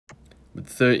with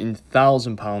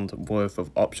 £13,000 worth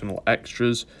of optional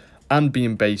extras, and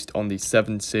being based on the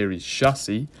 7 Series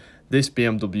chassis. This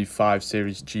BMW 5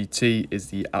 Series GT is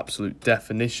the absolute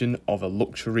definition of a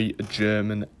luxury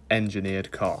German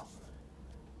engineered car.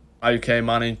 Okay,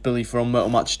 my name's Billy from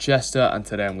Motor Match Chester, and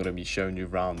today I'm going to be showing you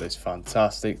around this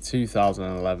fantastic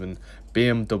 2011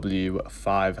 BMW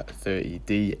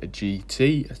 530d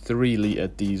GT 3-litre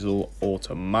diesel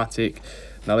automatic.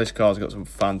 Now this car's got some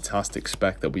fantastic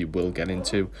spec that we will get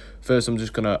into. First, I'm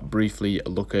just going to briefly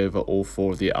look over all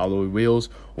 4 of the alloy wheels.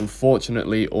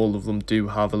 Unfortunately, all of them do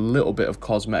have a little bit of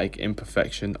cosmetic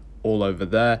imperfection all over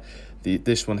there.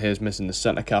 This one here is missing the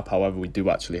centre cap, however we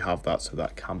do actually have that, so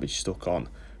that can be stuck on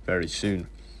very soon.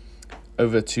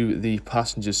 Over to the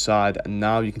passenger side, and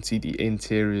now you can see the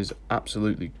interior is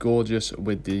absolutely gorgeous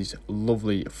with these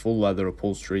lovely full leather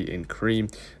upholstery in cream.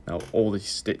 Now all the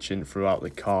stitching throughout the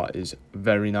car is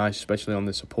very nice, especially on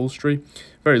this upholstery.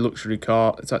 Very luxury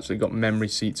car. It's actually got memory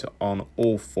seats on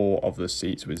all 4 of the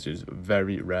seats, which is a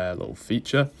very rare little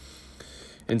feature.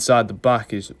 Inside the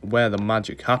back is where the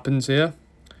magic happens here.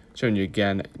 Showing you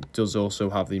again, it does also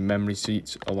have the memory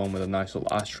seats along with a nice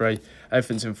little ashtray.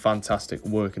 Everything's in fantastic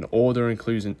working order,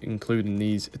 including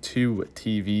these 2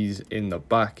 TVs in the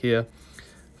back here.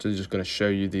 So I'm just going to show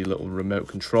you the little remote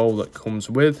control that comes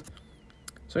with.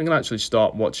 So you can actually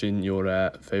start watching your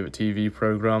favourite TV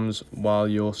programs while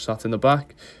you're sat in the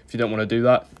back. If you don't want to do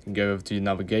that, you can go over to your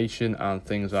navigation and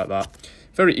things like that.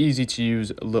 Very easy to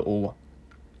use little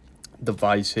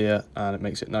device here, and it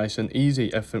makes it nice and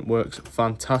easy. Everything works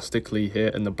fantastically here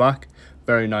in the back.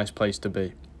 Very nice place to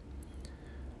be.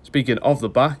 Speaking of the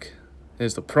back,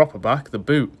 here's the proper back, the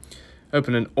boot.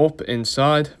 Opening up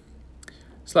inside,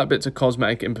 slight bits of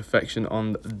cosmetic imperfection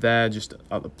on there just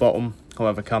at the bottom,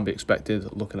 however can be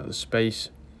expected looking at the space.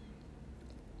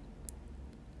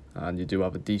 And you do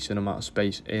have a decent amount of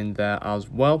space in there as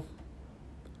well.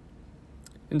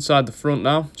 Inside the front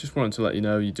now, just wanted to let you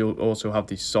know you do also have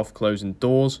these soft closing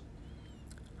doors,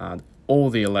 and all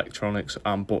the electronics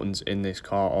and buttons in this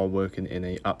car are working in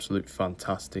a absolute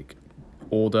fantastic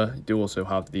order. You do also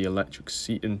have the electric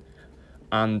seating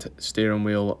and steering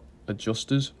wheel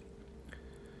adjusters.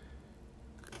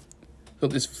 Got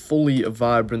this fully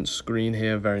vibrant screen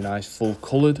here, very nice, full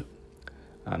coloured,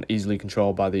 and easily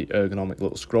controlled by the ergonomic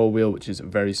little scroll wheel, which is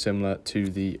very similar to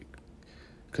the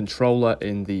controller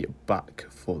in the back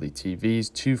for the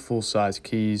TVs. 2 full-size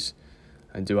keys,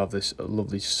 and do have this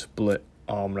lovely split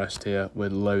armrest here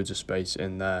with loads of space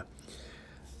in there.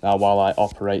 Now while I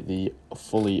operate the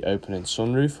fully opening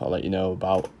sunroof, I'll let you know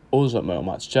about us at Motor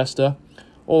Match Chester.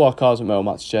 All our cars at Motor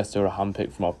Match Chester are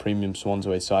handpicked from our premium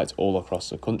Swansway sites all across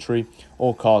the country.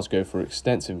 All cars go through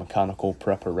extensive mechanical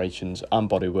preparations and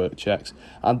bodywork checks,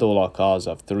 and all our cars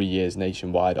have 3 years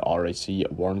nationwide RAC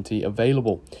warranty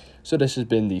available. So this has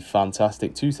been the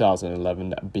fantastic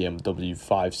 2011 BMW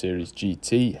 5 Series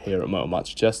GT here at Motor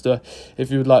Match Chester. If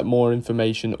you would like more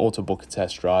information or to book a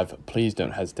test drive, please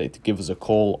don't hesitate to give us a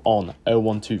call on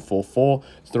 01244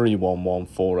 311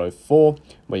 404,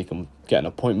 where you can get an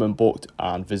appointment booked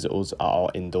and visit us at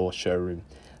our indoor showroom.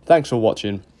 Thanks for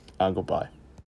watching, and goodbye.